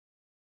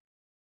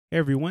Hey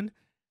everyone,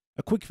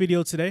 a quick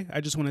video today. I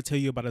just want to tell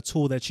you about a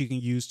tool that you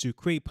can use to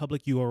create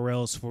public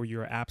URLs for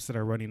your apps that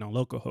are running on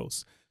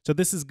Localhost. So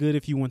this is good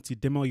if you want to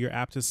demo your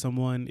app to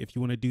someone, if you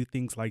want to do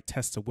things like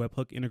test a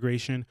webhook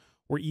integration,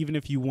 or even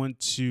if you want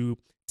to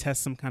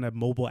test some kind of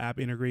mobile app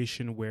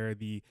integration where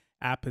the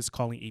app is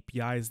calling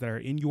APIs that are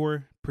in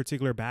your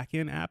particular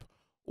backend app,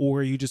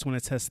 or you just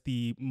want to test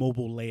the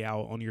mobile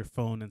layout on your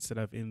phone instead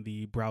of in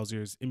the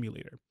browser's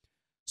emulator.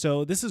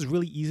 So this is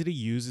really easy to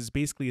use. It's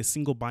basically a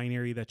single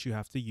binary that you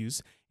have to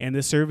use. And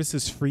this service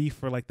is free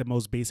for like the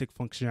most basic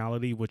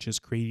functionality, which is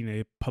creating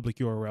a public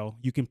URL.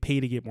 You can pay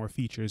to get more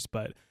features,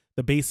 but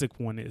the basic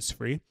one is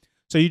free.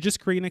 So you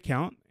just create an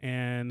account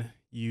and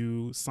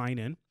you sign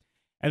in.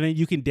 And then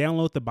you can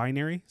download the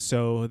binary.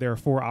 So there are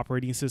 4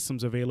 operating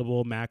systems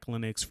available: Mac,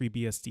 Linux,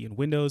 FreeBSD, and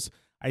Windows.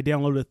 I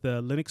downloaded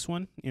the Linux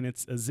one and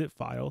it's a zip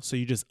file. So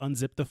you just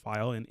unzip the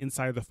file, and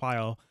inside the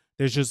file,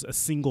 there's just a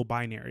single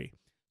binary.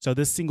 So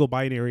this single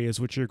binary is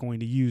what you're going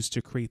to use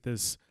to create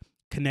this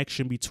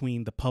connection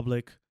between the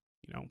public,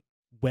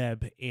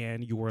 web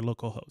and your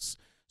local host.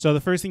 So the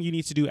first thing you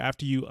need to do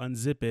after you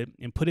unzip it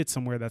and put it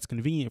somewhere that's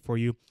convenient for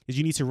you is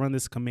you need to run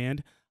this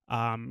command.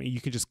 You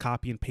can just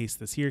copy and paste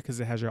this here because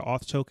it has your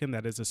auth token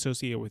that is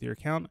associated with your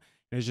account,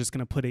 and it's just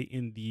going to put it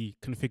in the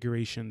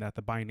configuration that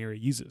the binary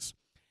uses.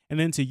 And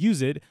then to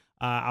use it,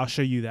 I'll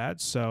show you that.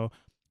 So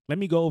let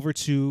me go over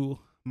to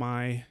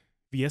my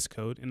VS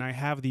Code, and I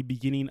have the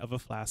beginning of a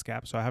Flask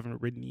app, so I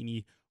haven't written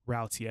any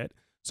routes yet.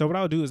 So what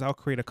I'll do is I'll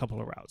create a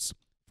couple of routes.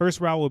 First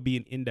route will be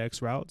an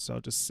index route, so I'll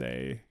just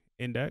say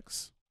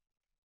index,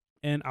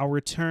 and I'll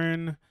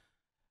return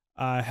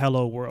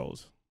hello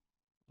world.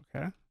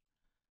 Okay,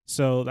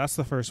 so that's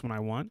the first one I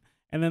want.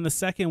 And then the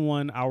second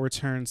one, I'll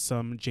return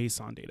some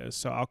JSON data.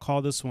 So I'll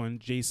call this one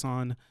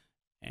JSON,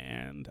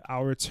 and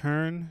I'll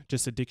return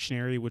just a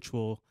dictionary, which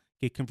will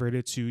get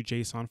converted to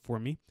JSON for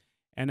me.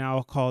 And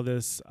I'll call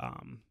this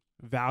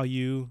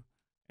value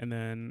and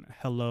then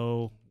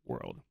hello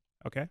world.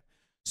 Okay,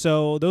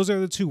 so those are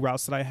the 2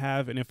 routes that I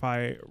have. And if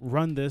I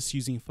run this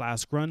using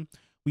Flask run,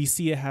 we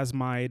see it has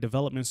my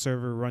development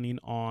server running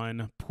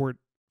on port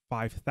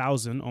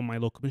 5000 on my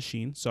local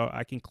machine. So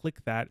I can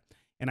click that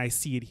and I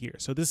see it here.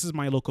 So this is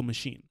my local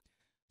machine.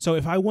 So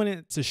if I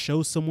wanted to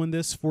show someone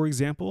this, for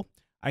example,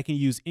 I can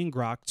use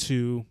ngrok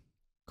to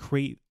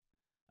create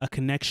a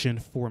connection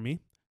for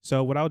me.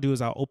 So what I'll do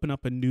is I'll open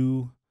up a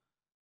new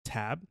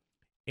tab,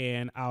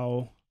 and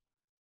I'll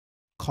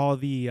call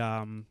the,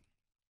 I'm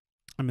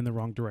in the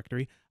wrong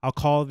directory. I'll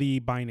call the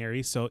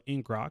binary, so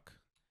ngrok,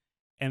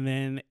 and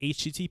then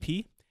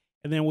HTTP.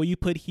 And then what you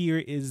put here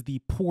is the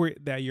port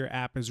that your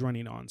app is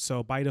running on.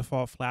 So by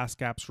default, Flask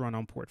apps run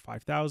on port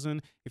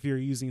 5000. If you're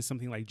using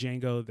something like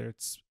Django,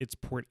 it's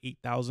port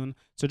 8000.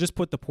 So just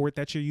put the port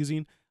that you're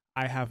using.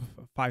 I have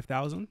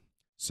 5000.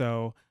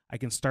 So I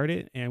can start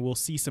it, and we'll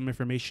see some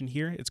information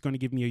here. It's going to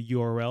give me a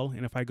URL.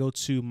 And if I go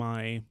to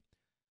my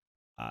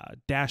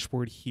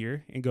dashboard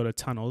here and go to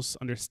tunnels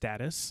under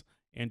status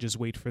and just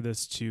wait for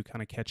this to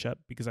kind of catch up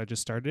because I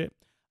just started it,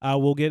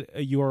 we'll get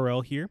a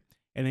URL here,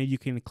 and then you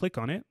can click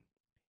on it.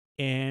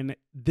 And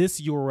this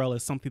URL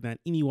is something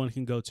that anyone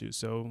can go to.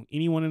 So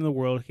anyone in the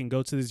world can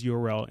go to this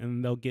URL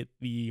and they'll get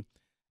the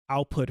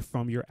output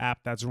from your app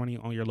that's running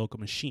on your local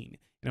machine.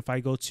 And if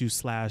I go to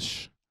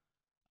slash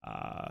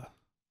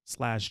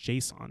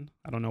JSON,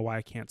 I don't know why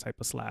I can't type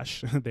a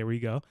slash. There we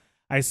go.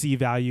 I see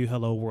value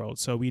hello world.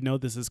 So we know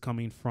this is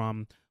coming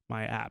from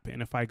my app.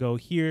 And if I go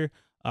here,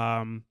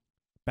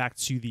 back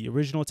to the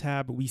original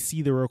tab, we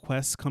see the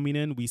requests coming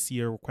in. We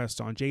see a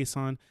request on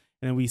JSON, and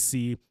then we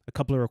see a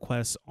couple of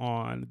requests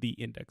on the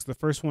index. The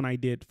first one I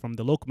did from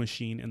the local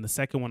machine, and the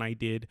second one I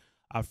did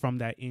from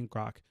that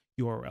ngrok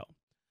URL.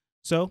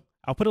 So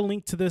I'll put a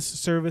link to this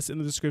service in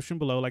the description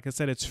below. Like I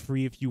said, it's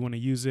free if you want to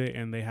use it,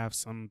 and they have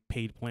some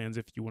paid plans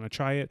if you want to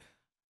try it.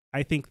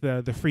 I think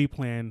the free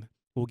plan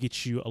will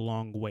get you a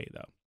long way,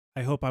 though.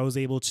 I hope I was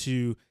able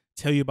to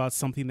tell you about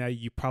something that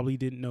you probably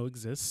didn't know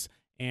exists,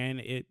 and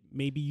it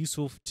may be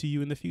useful to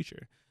you in the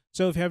future.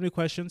 So if you have any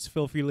questions,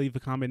 feel free to leave a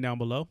comment down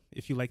below.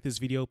 If you like this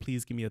video,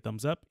 please give me a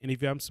thumbs up. And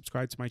if you haven't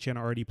subscribed to my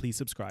channel already, please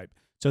subscribe.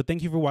 So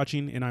thank you for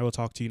watching, and I will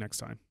talk to you next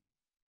time.